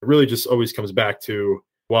really just always comes back to,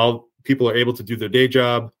 while people are able to do their day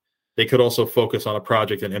job, they could also focus on a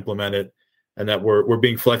project and implement it. And that we're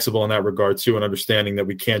being flexible in that regard too, and understanding that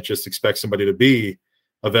we can't just expect somebody to be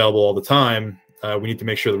available all the time. We need to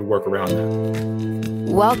make sure that we work around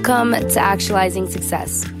that. Welcome to Actualizing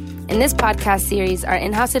Success. In this podcast series, our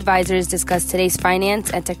in-house advisors discuss today's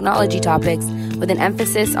finance and technology topics with an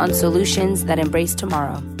emphasis on solutions that embrace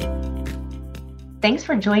tomorrow. Thanks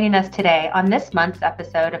for joining us today on this month's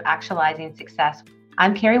episode of Actualizing Success.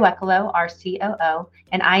 I'm Carrie Weckelo, our COO,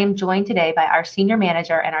 and I am joined today by our Senior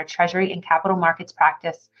Manager in our Treasury and Capital Markets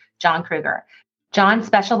practice, John Kruger. John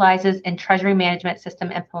specializes in Treasury Management System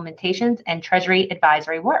implementations and Treasury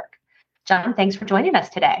advisory work. John, thanks for joining us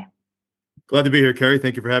today. Glad to be here, Carrie.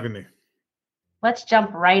 Thank you for having me. Let's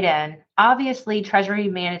jump right in. Obviously, Treasury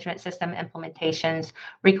Management System implementations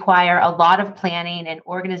require a lot of planning and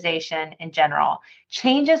organization in general.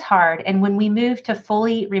 Change is hard, and when we moved to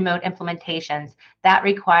fully remote implementations, that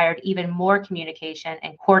required even more communication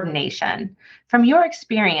and coordination. From your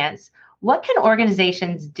experience, what can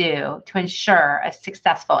organizations do to ensure a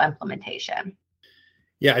successful implementation?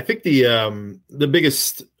 Yeah, I think the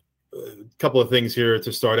biggest couple of things here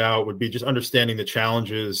to start out would be just understanding the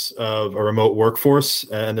challenges of a remote workforce.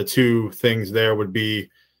 And the two things there would be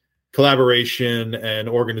collaboration and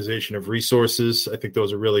organization of resources. I think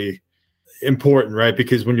those are really important, right?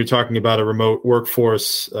 Because when you're talking about a remote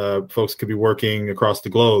workforce, folks could be working across the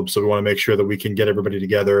globe. So we want to make sure that we can get everybody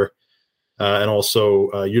together and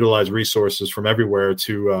also utilize resources from everywhere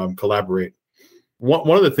to collaborate.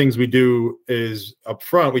 One of the things we do is up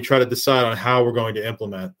front, we try to decide on how we're going to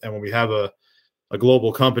implement. And when we have a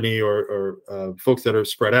global company or folks that are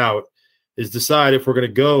spread out, is decide if we're going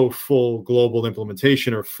to go full global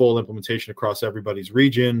implementation or full implementation across everybody's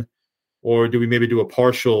region, or do we maybe do a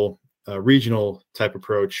partial regional type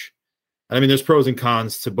approach? And I mean, there's pros and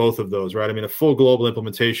cons to both of those, right? I mean, a full global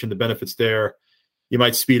implementation, the benefits there, you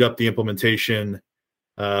might speed up the implementation,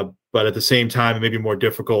 but at the same time, it may be more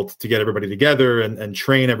difficult to get everybody together and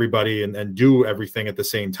train everybody and do everything at the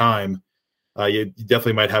same time. You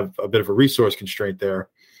definitely might have a bit of a resource constraint there.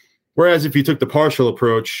 Whereas if you took the partial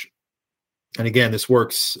approach, and again, this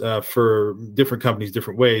works for different companies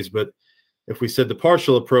different ways, but if we said the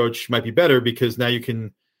partial approach might be better because now you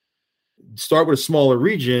can start with a smaller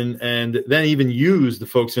region and then even use the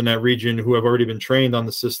folks in that region who have already been trained on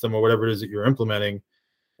the system or whatever it is that you're implementing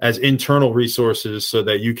as internal resources so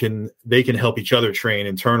that they can help each other train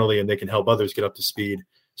internally and they can help others get up to speed.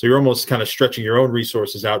 So you're almost kind of stretching your own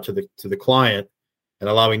resources out to the client and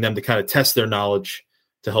allowing them to kind of test their knowledge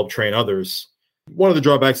to help train others. One of the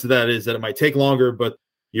drawbacks to that is that it might take longer, but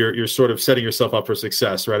you're sort of setting yourself up for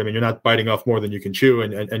success, right? I mean, you're not biting off more than you can chew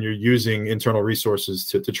and you're using internal resources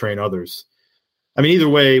to train others. I mean, either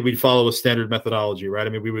way, we'd follow a standard methodology, right? I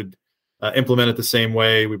mean, we would implement it the same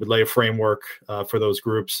way. We would lay a framework for those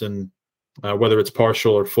groups, and whether it's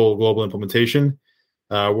partial or full global implementation,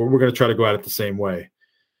 we're going to try to go at it the same way.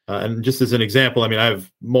 And just as an example, I mean, I have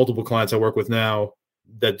multiple clients I work with now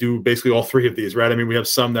that do basically all three of these, right? I mean, we have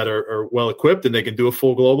some that are well equipped and they can do a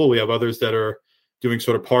full global. We have others that are doing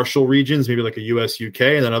sort of partial regions, maybe like a US, UK,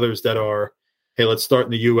 and then others that are, hey, let's start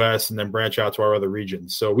in the US and then branch out to our other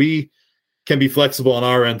regions. So we can be flexible on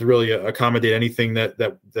our end to really accommodate anything that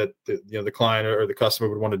the client or the customer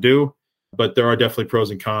would want to do. But there are definitely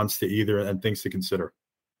pros and cons to either and things to consider.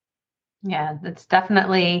 Yeah, that's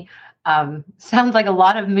definitely sounds like a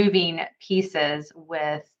lot of moving pieces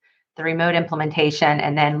with the remote implementation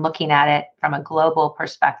and then looking at it from a global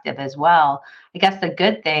perspective as well. I guess the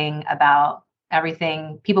good thing about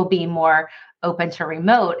everything, people being more open to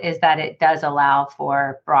remote, is that it does allow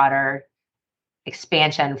for broader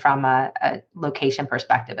expansion from a location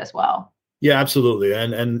perspective as well. Yeah, absolutely.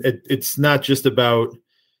 And it's not just about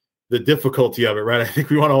the difficulty of it, right? I think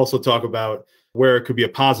we want to also talk about where it could be a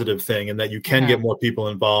positive thing and that you can get more people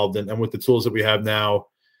involved. And with the tools that we have now,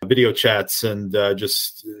 video chats and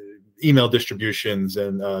just email distributions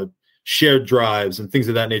and shared drives and things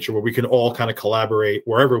of that nature, where we can all kind of collaborate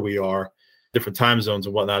wherever we are, different time zones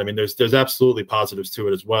and whatnot. I mean, there's absolutely positives to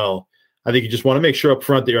it as well. I think you just want to make sure up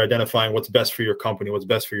front that you're identifying what's best for your company, what's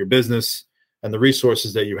best for your business, and the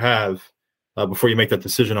resources that you have before you make that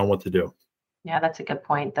decision on what to do. Yeah, that's a good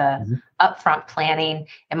point. The upfront planning,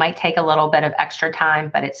 it might take a little bit of extra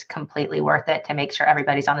time, but it's completely worth it to make sure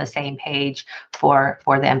everybody's on the same page for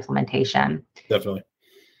the implementation. Definitely.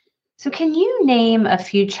 So can you name a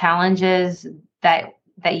few challenges that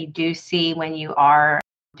you do see when you are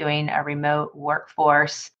doing a remote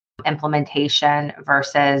workforce implementation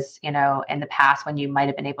versus, in the past when you might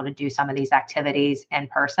have been able to do some of these activities in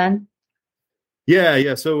person?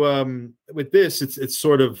 Yeah. So with this, it's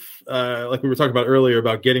sort of like we were talking about earlier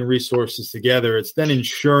about getting resources together. It's then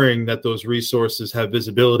ensuring that those resources have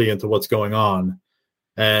visibility into what's going on,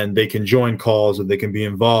 and they can join calls or they can be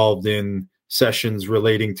involved in sessions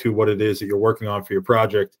relating to what it is that you're working on for your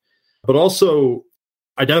project, but also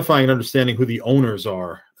identifying and understanding who the owners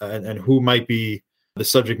are and who might be the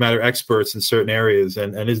subject matter experts in certain areas.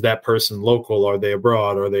 And is that person local? Are they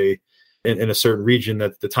abroad? Are they in a certain region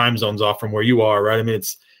that the time zone's off from where you are, right? I mean,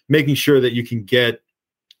 it's making sure that you can get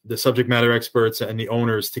the subject matter experts and the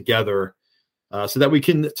owners together so that we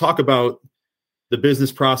can talk about the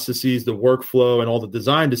business processes, the workflow, and all the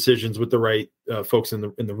design decisions with the right folks in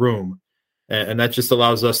the room. And that just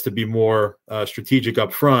allows us to be more strategic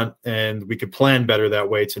up front, and we can plan better that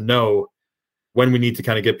way to know when we need to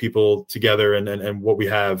kind of get people together and what we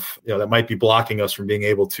have, that might be blocking us from being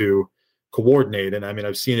able to coordinate. And I mean,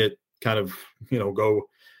 I've seen it kind of, go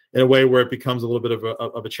in a way where it becomes a little bit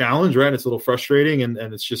of a challenge, right? It's a little frustrating, and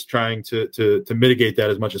it's just trying to mitigate that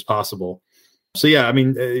as much as possible. So yeah, I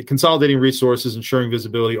mean, consolidating resources, ensuring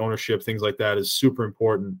visibility, ownership, things like that is super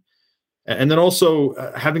important. And then also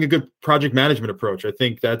having a good project management approach. I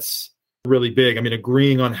think that's really big. I mean,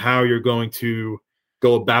 agreeing on how you're going to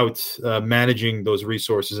go about managing those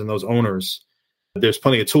resources and those owners. There's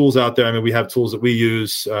plenty of tools out there. I mean, we have tools that we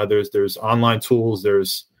use. There's online tools.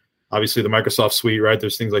 There's obviously the Microsoft suite, right?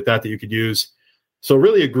 There's things like that you could use. So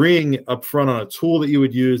really agreeing upfront on a tool that you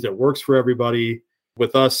would use that works for everybody.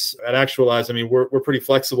 With us at Actualize, I mean, we're pretty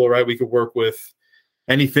flexible, right? We could work with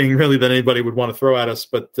anything really that anybody would want to throw at us.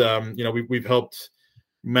 But we've helped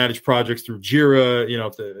manage projects through Jira.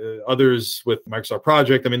 If the others with Microsoft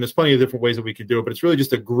Project. I mean, there's plenty of different ways that we could do it, but it's really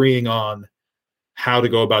just agreeing on how to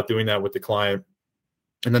go about doing that with the client,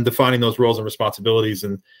 and then defining those roles and responsibilities,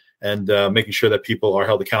 and making sure that people are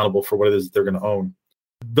held accountable for what it is that they're going to own.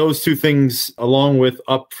 Those two things, along with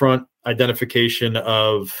upfront identification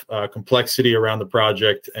of complexity around the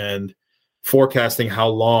project and forecasting how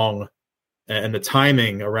long and the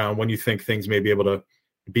timing around when you think things may be able to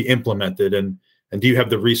be implemented, and do you have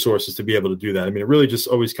the resources to be able to do that? I mean, it really just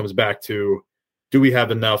always comes back to, do we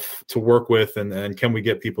have enough to work with, and can we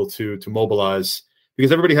get people to mobilize?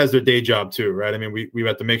 Because everybody has their day job too, right? I mean, we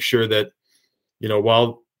have to make sure that,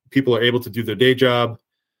 while people are able to do their day job,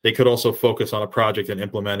 they could also focus on a project and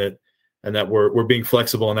implement it, and that we're being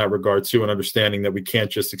flexible in that regard too, and understanding that we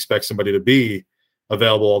can't just expect somebody to be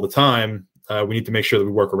available all the time. We need to make sure that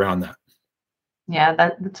we work around that. Yeah,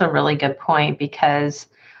 that's a really good point, because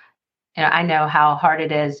I know how hard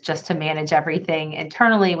it is just to manage everything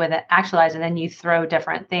internally with it Actualize, and then you throw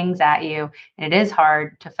different things at you, and it is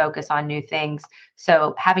hard to focus on new things.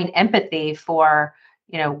 So having empathy for,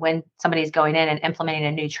 when somebody's going in and implementing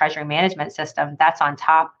a new treasury management system, that's on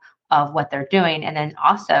top of what they're doing. And then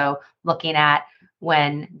also looking at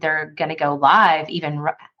when they're going to go live, even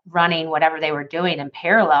running whatever they were doing in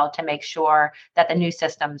parallel to make sure that the new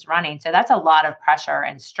system's running. So that's a lot of pressure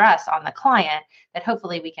and stress on the client that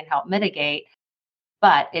hopefully we can help mitigate.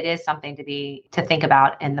 But it is something to think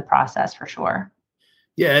about in the process for sure.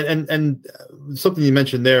 Yeah, and something you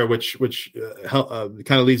mentioned there, which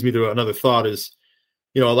kind of leads me to another thought, is,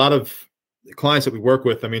 a lot of clients that we work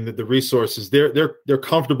with, I mean, the resources, they're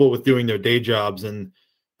comfortable with doing their day jobs, and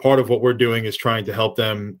part of what we're doing is trying to help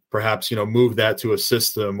them perhaps, move that to a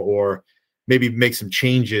system, or maybe make some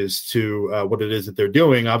changes to what it is that they're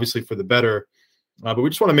doing, obviously for the better. But we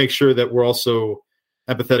just want to make sure that we're also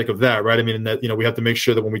empathetic of that, right? I mean, that, we have to make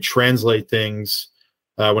sure that when we translate things,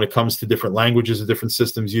 when it comes to different languages that different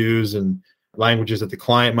systems use, and languages that the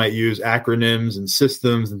client might use, acronyms and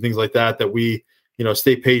systems and things like that, that we,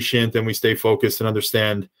 stay patient and we stay focused and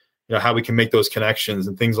understand, how we can make those connections,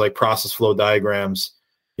 and things like process flow diagrams,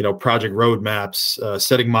 project roadmaps,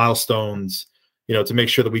 setting milestones, to make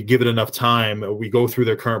sure that we give it enough time. We go through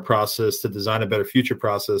their current process to design a better future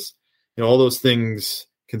process. All those things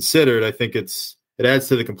considered, I think it adds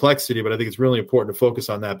to the complexity, but I think it's really important to focus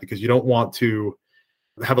on that, because you don't want to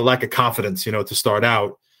have a lack of confidence, to start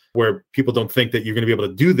out, where people don't think that you're going to be able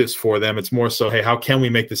to do this for them. It's more so, hey, how can we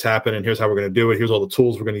make this happen? And here's how we're going to do it. Here's all the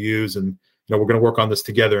tools we're going to use. And, we're going to work on this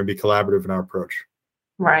together and be collaborative in our approach.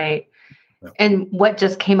 Right. Yeah. And what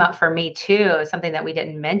just came up for me too, something that we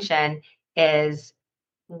didn't mention, is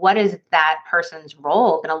what is that person's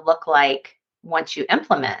role going to look like once you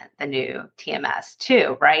implement the new TMS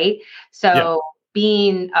too, right? So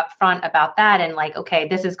being upfront about that, and like, okay,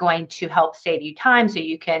 this is going to help save you time so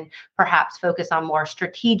you can perhaps focus on more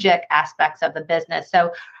strategic aspects of the business.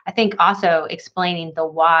 So I think also explaining the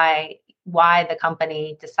why the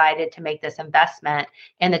company decided to make this investment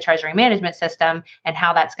in the treasury management system, and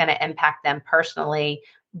how that's going to impact them personally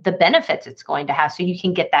the benefits it's going to have, so you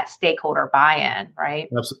can get that stakeholder buy-in, right?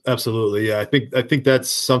 Absolutely. Yeah. I think that's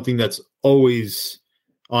something that's always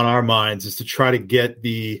on our minds, is to try to get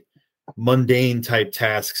the mundane type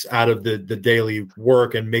tasks out of the daily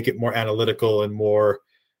work and make it more analytical and more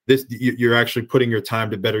you're actually putting your time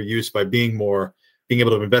to better use by being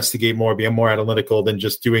able to investigate more, being more analytical than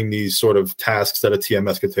just doing these sort of tasks that a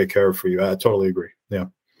TMS could take care of for you. I totally agree. Yeah.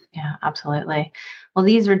 Yeah, absolutely. Well,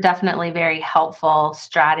 these are definitely very helpful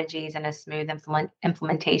strategies and a smooth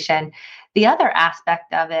implementation. The other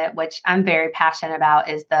aspect of it, which I'm very passionate about,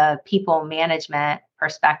 is the people management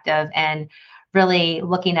perspective, and really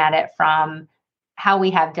looking at it from how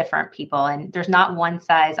we have different people. And there's not one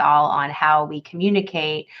size all on how we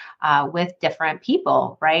communicate with different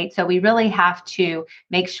people, right? So we really have to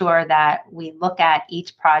make sure that we look at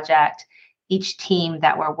each project, each team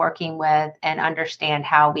that we're working with, and understand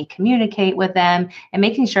how we communicate with them, and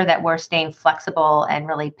making sure that we're staying flexible and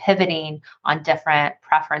really pivoting on different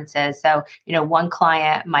preferences. So, one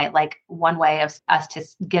client might like one way of us to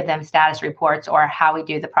give them status reports or how we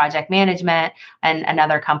do the project management, and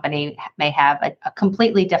another company may have a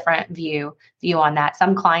completely different view on that.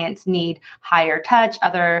 Some clients need higher touch.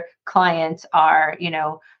 Other clients are,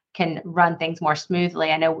 can run things more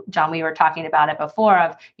smoothly. I know, John, we were talking about it before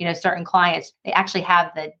of, certain clients, they actually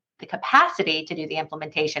have the capacity to do the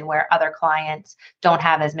implementation, where other clients don't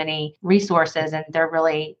have as many resources, and they're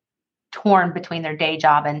really torn between their day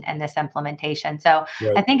job and this implementation. So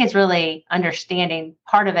Right. I think it's really understanding.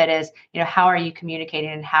 Part of it is, how are you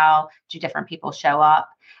communicating and how do different people show up?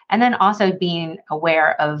 And then also being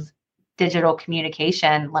aware of digital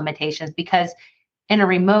communication limitations, because in a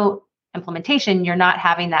remote implementation, you're not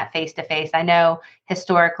having that face-to-face. I know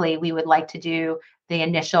historically we would like to do the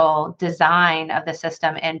initial design of the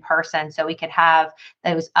system in person, so we could have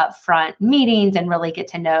those upfront meetings and really get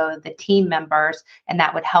to know the team members, and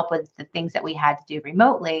that would help with the things that we had to do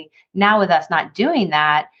remotely. Now, with us not doing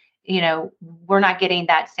that, we're not getting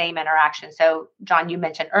that same interaction. So, John, you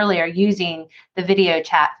mentioned earlier using the video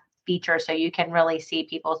chat feature so you can really see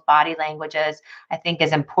people's body languages, I think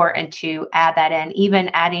is important to add that in. Even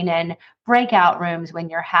adding in breakout rooms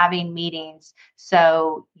when you're having meetings,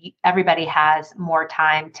 so everybody has more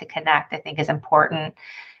time to connect, I think is important.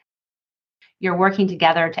 You're working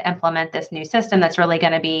together to implement this new system that's really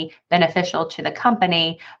going to be beneficial to the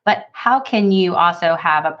company, but how can you also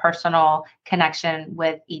have a personal connection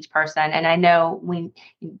with each person? And I know we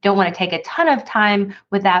don't want to take a ton of time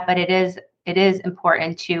with that, but it is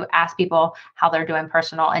important to ask people how they're doing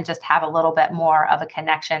personal, and just have a little bit more of a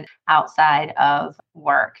connection outside of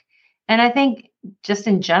work. And I think just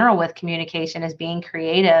in general with communication is being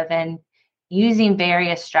creative and using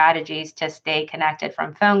various strategies to stay connected,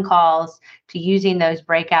 from phone calls to using those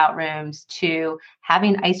breakout rooms to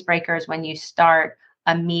having icebreakers when you start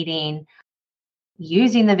a meeting,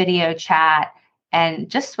 using the video chat, and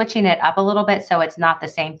just switching it up a little bit so it's not the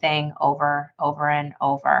same thing over and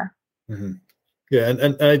over. Mm-hmm. Yeah.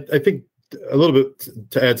 And I think a little bit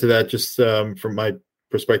to add to that, just from my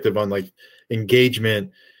perspective on like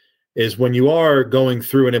engagement, is when you are going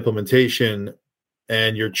through an implementation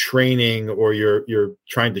and you're training, or you're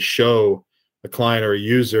trying to show a client or a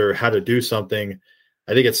user how to do something,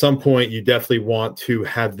 I think at some point you definitely want to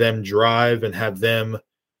have them drive and have them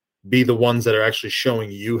be the ones that are actually showing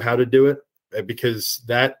you how to do it, because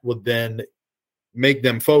that would then make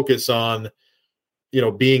them focus on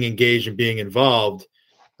being engaged and being involved,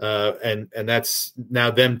 and that's now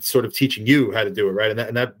them sort of teaching you how to do it, right?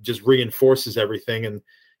 And that just reinforces everything. And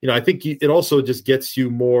I think it also just gets you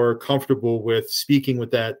more comfortable with speaking with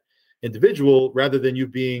that individual, rather than you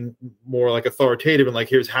being more like authoritative and like,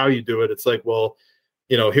 here's how you do it. It's like, well,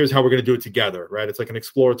 here's how we're going to do it together, right? It's like an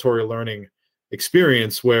exploratory learning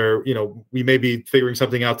experience where we may be figuring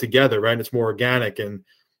something out together, right? And it's more organic, and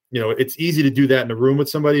it's easy to do that in a room with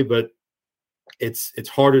somebody, but it's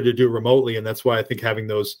harder to do remotely. And that's why I think having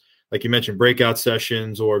those, like you mentioned, breakout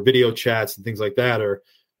sessions or video chats and things like that are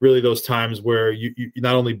really those times where you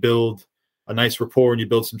not only build a nice rapport and you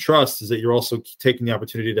build some trust, is that you're also taking the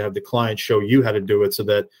opportunity to have the client show you how to do it, so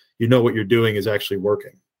that what you're doing is actually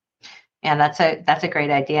working. And that's a great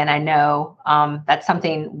idea. And I know that's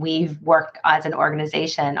something we've worked as an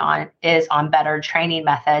organization on better training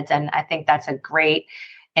methods. And I think that's a great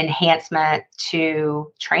enhancement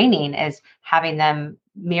to training, is having them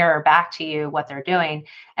mirror back to you what they're doing.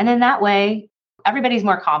 And then that way, everybody's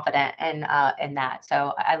more confident in that.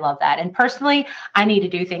 So I love that. And personally, I need to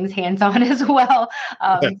do things hands-on as well.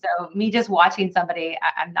 So me just watching somebody,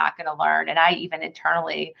 I'm not going to learn. And I even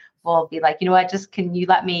internally will be like, just can you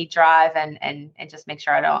let me drive and just make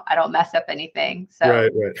sure I don't mess up anything. So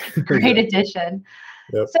right. Great addition.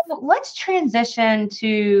 Yep. So let's transition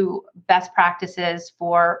to best practices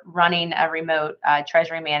for running a remote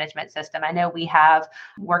treasury management system. I know we have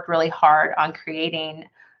worked really hard on creating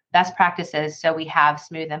best practices so we have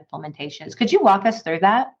smooth implementations. Could you walk us through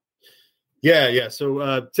that? Yeah.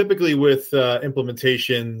 So typically with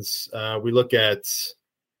implementations, we look at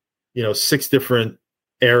 6 different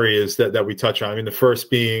areas that we touch on. I mean, the first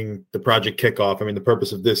being the project kickoff. I mean, the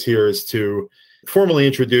purpose of this here is to formally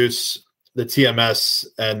introduce the TMS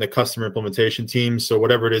and the customer implementation team. So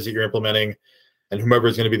whatever it is that you're implementing and whomever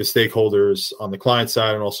is going to be the stakeholders on the client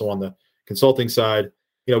side and also on the consulting side,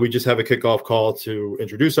 we just have a kickoff call to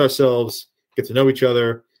introduce ourselves, get to know each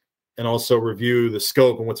other, and also review the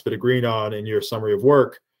scope and what's been agreed on in your summary of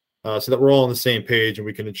work so that we're all on the same page and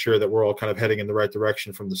we can ensure that we're all kind of heading in the right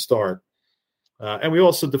direction from the start. And we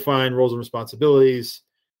also define roles and responsibilities,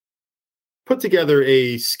 put together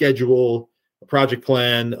a schedule, a project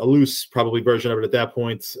plan, a loose probably version of it at that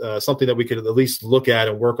point, something that we could at least look at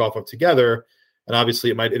and work off of together. And obviously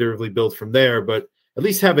it might iteratively build from there, but at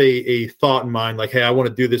least have a thought in mind, like, hey, I want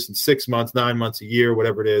to do this in 6 months, 9 months, a year,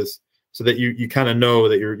 whatever it is, so that you kind of know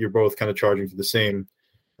that you're both kind of charging to the same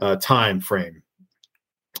time frame.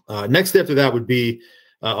 Next after that would be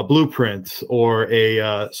a blueprint or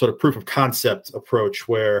a sort of proof of concept approach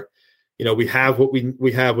where, we have what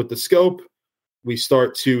we have with the scope. We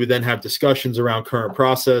start to then have discussions around current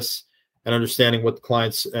process and understanding what the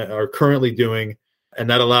clients are currently doing. And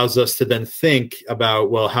that allows us to then think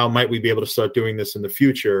about, well, how might we be able to start doing this in the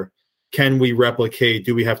future? Can we replicate?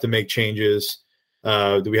 Do we have to make changes?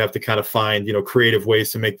 Do we have to kind of find, creative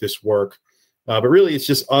ways to make this work? But really, it's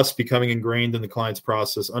just us becoming ingrained in the client's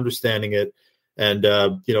process, understanding it, and,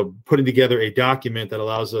 putting together a document that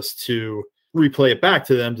allows us to replay it back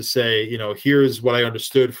to them to say, here's what I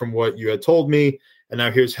understood from what you had told me. And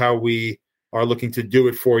now here's how we are looking to do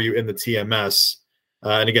it for you in the TMS.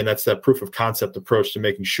 And again, that's that proof of concept approach to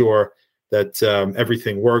making sure that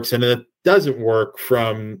everything works. And if it doesn't work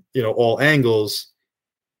from, all angles,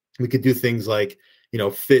 we could do things like,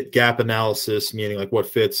 fit gap analysis, meaning like what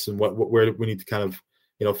fits and where we need to kind of,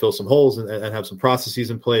 fill some holes and have some processes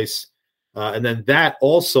in place. And then that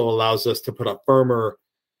also allows us to put a firmer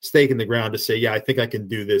stake in the ground to say, yeah, I think I can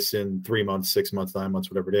do this in 3 months, 6 months, 9 months,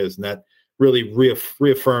 whatever it is. And that really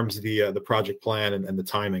reaffirms the project plan and the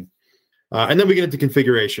timing. And then we get into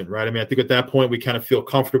configuration, right? I mean, I think at that point, we kind of feel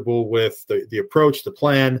comfortable with the approach, the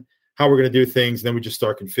plan, how we're going to do things. And then we just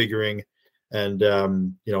start configuring and,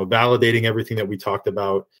 validating everything that we talked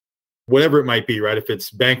about, whatever it might be, right? If it's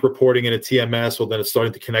bank reporting in a TMS, well, then it's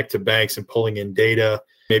starting to connect to banks and pulling in data,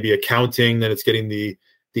 maybe accounting, then it's getting the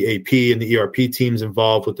AP and the ERP teams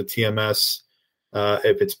involved with the TMS.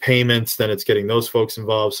 If it's payments, then it's getting those folks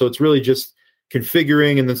involved. So it's really just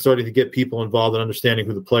configuring and then starting to get people involved and understanding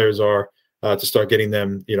who the players are to start getting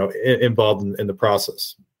them, involved in the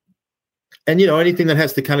process. And, anything that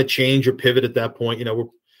has to kind of change or pivot at that point, we're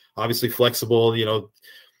obviously flexible.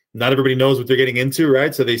 Not everybody knows what they're getting into,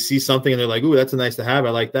 right? So they see something and they're like, ooh, that's a nice to have. I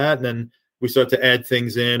like that. And then we start to add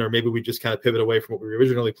things in, or maybe we just kind of pivot away from what we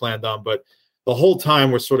originally planned on. But the whole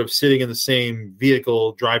time we're sort of sitting in the same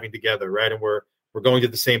vehicle, driving together, right? And we're going to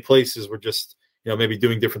the same places. We're just, maybe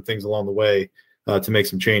doing different things along the way to make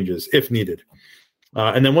some changes if needed.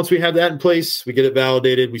 And then once we have that in place, we get it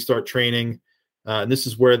validated, we start training. And this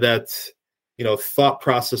is where that, thought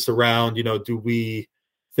process around, do we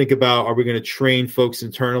think about, are we going to train folks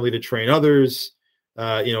internally to train others?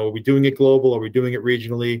 Are we doing it global? Are we doing it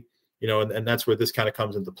regionally? And that's where this kind of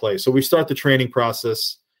comes into play. So we start the training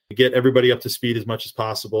process, we get everybody up to speed as much as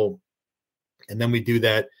possible. And then we do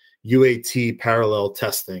that UAT parallel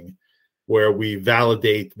testing, where we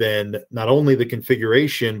validate then not only the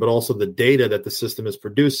configuration, but also the data that the system is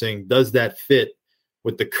producing. Does that fit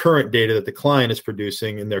with the current data that the client is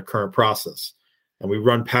producing in their current process? And we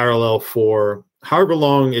run parallel for however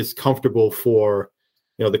long is comfortable for,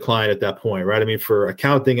 the client at that point, right? I mean, for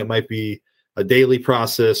accounting, it might be a daily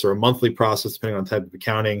process or a monthly process, depending on the type of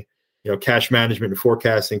accounting. Cash management and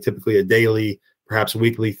forecasting, typically a daily, perhaps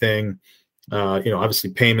weekly thing.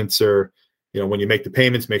 Obviously payments are, when you make the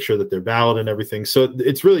payments, make sure that they're valid and everything. So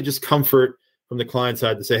it's really just comfort from the client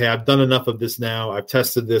side to say, hey, I've done enough of this now. I've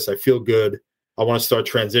tested this. I feel good. I want to start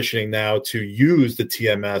transitioning now to use the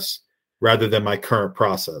TMS rather than my current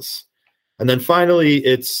process. And then finally,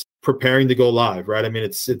 it's preparing to go live, right? I mean,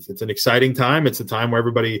 it's an exciting time. It's a time where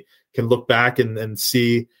everybody can look back and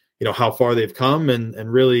see, how far they've come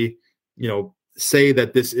and really, say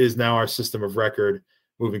that this is now our system of record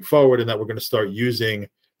moving forward and that we're going to start using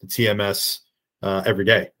the TMS every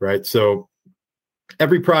day, right? So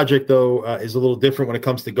every project, though, is a little different when it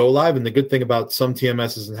comes to go live. And the good thing about some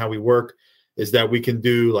TMSs and how we work is that we can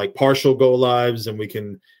do like partial go lives, and we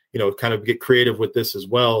can, kind of get creative with this as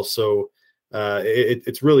well. So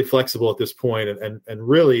it's really flexible at this point, and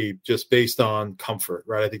really just based on comfort,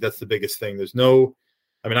 right? I think that's the biggest thing.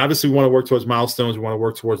 Obviously we want to work towards milestones. We want to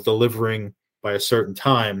work towards delivering by a certain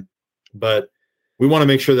time, but we want to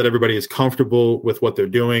make sure that everybody is comfortable with what they're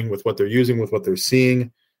doing, with what they're using, with what they're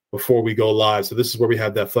seeing before we go live. So this is where we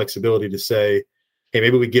have that flexibility to say, hey,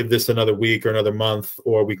 maybe we give this another week or another month,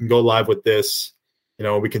 or we can go live with this,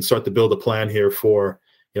 we can start to build a plan here for,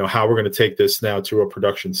 how we're going to take this now to a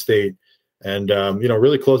production state and,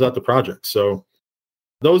 really close out the project. So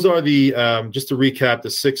those are the, just to recap,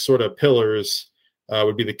 the 6 sort of pillars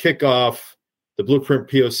would be the kickoff, the blueprint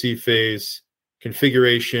POC phase,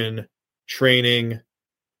 configuration, training,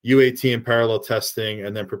 UAT and parallel testing,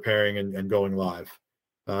 and then preparing and going live.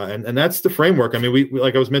 And that's the framework. We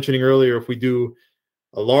like I was mentioning earlier, if we do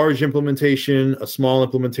a large implementation, a small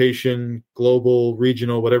implementation, global,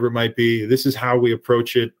 regional, whatever it might be, this is how we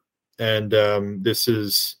approach it. And this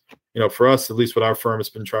is, for us, at least with our firm, it's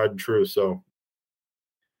been tried and true. So,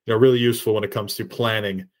 really useful when it comes to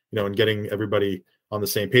planning, and getting everybody on the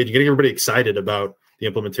same page and getting everybody excited about the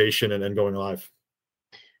implementation and going live.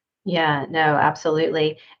 Yeah, no,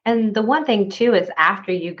 absolutely. And the one thing too is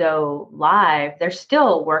after you go live, there's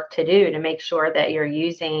still work to do to make sure that you're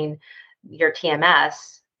using your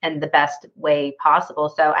TMS in the best way possible.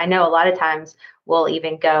 So I know a lot of times we'll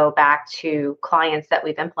even go back to clients that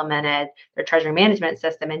we've implemented their treasury management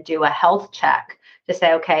system and do a health check to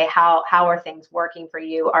say, okay, how are things working for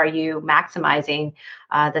you? Are you maximizing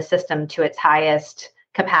the system to its highest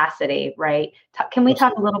capacity, right? Can we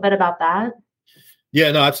talk a little bit about that?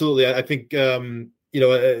 Yeah, no, absolutely. I think,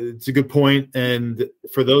 it's a good point. And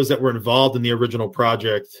for those that were involved in the original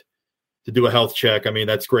project to do a health check,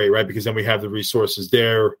 that's great, right? Because then we have the resources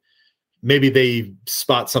there. Maybe they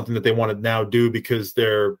spot something that they want to now do because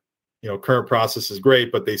their, current process is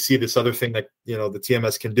great, but they see this other thing that, the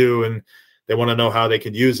TMS can do, and they want to know how they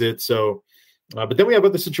can use it. So, but then we have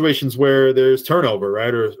other situations where there's turnover,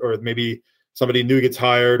 right? Or maybe somebody new gets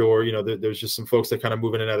hired, or, there's just some folks that kind of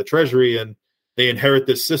move in and out of treasury, and they inherit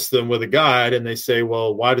this system with a guide, and they say,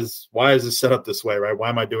 well, why is this set up this way, right? Why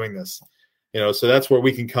am I doing this? So that's where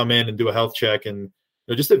we can come in and do a health check and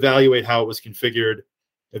just evaluate how it was configured,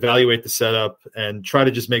 evaluate the setup, and try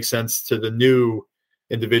to just make sense to the new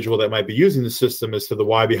individual that might be using the system as to the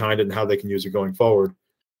why behind it and how they can use it going forward.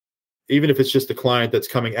 Even if it's just a client that's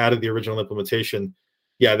coming out of the original implementation,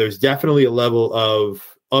 yeah, there's definitely a level of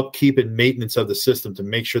upkeep and maintenance of the system to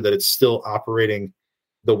make sure that it's still operating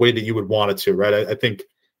the way that you would want it to, right? I think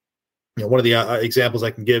one of the examples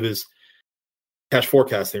I can give is cash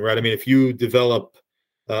forecasting, right? If you develop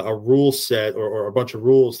a rule set or a bunch of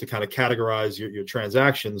rules to kind of categorize your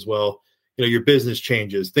transactions, well, your business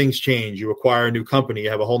changes, things change, you acquire a new company, you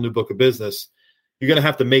have a whole new book of business, you're going to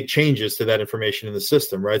have to make changes to that information in the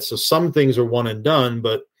system, right? So some things are one and done,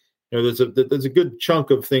 but there's a good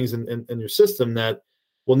chunk of things in your system that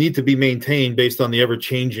will need to be maintained based on the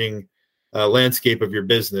ever-changing landscape of your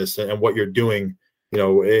business and what you're doing,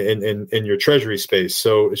 in your treasury space.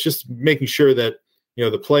 So it's just making sure that,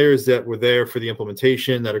 the players that were there for the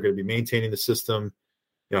implementation that are going to be maintaining the system,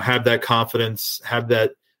 have that confidence, have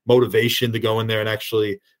that motivation to go in there and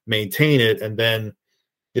actually maintain it. And then,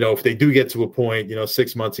 if they do get to a point,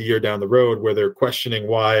 6 months, a year down the road where they're questioning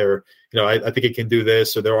why, or, I think it can do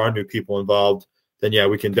this, or there are new people involved, then yeah,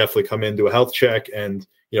 we can definitely come in, do a health check and,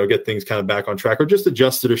 get things kind of back on track, or just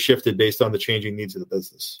adjust it or shift it based on the changing needs of the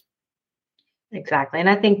business. Exactly. And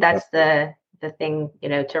I think that's the thing,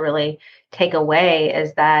 to really take away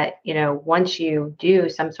is that, once you do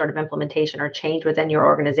some sort of implementation or change within your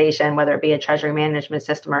organization, whether it be a treasury management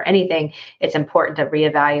system or anything, it's important to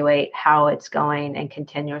reevaluate how it's going and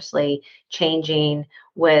continuously changing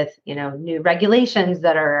with, new regulations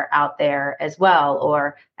that are out there as well,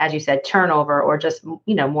 or as you said, turnover, or just,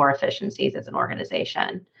 more efficiencies as an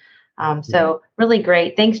organization. So really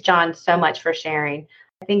great. Thanks, John, so much for sharing.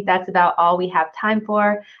 I think that's about all we have time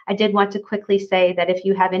for. I did want to quickly say that if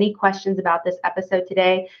you have any questions about this episode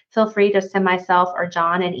today, feel free to send myself or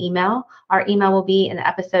John an email. Our email will be in the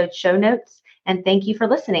episode show notes. And thank you for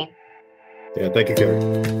listening. Yeah, thank you,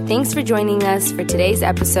 Karen. Thanks for joining us for today's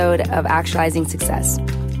episode of Actualizing Success.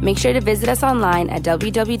 Make sure to visit us online at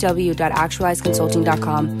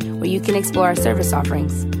www.actualizeconsulting.com, where you can explore our service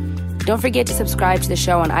offerings. Don't forget to subscribe to the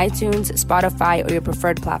show on iTunes, Spotify, or your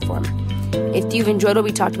preferred platform. If you've enjoyed what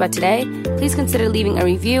we talked about today, please consider leaving a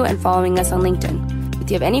review and following us on LinkedIn. If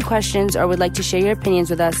you have any questions or would like to share your opinions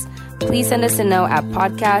with us, please send us a note at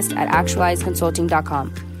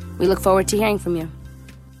podcast@actualizeconsulting.com. We look forward to hearing from you.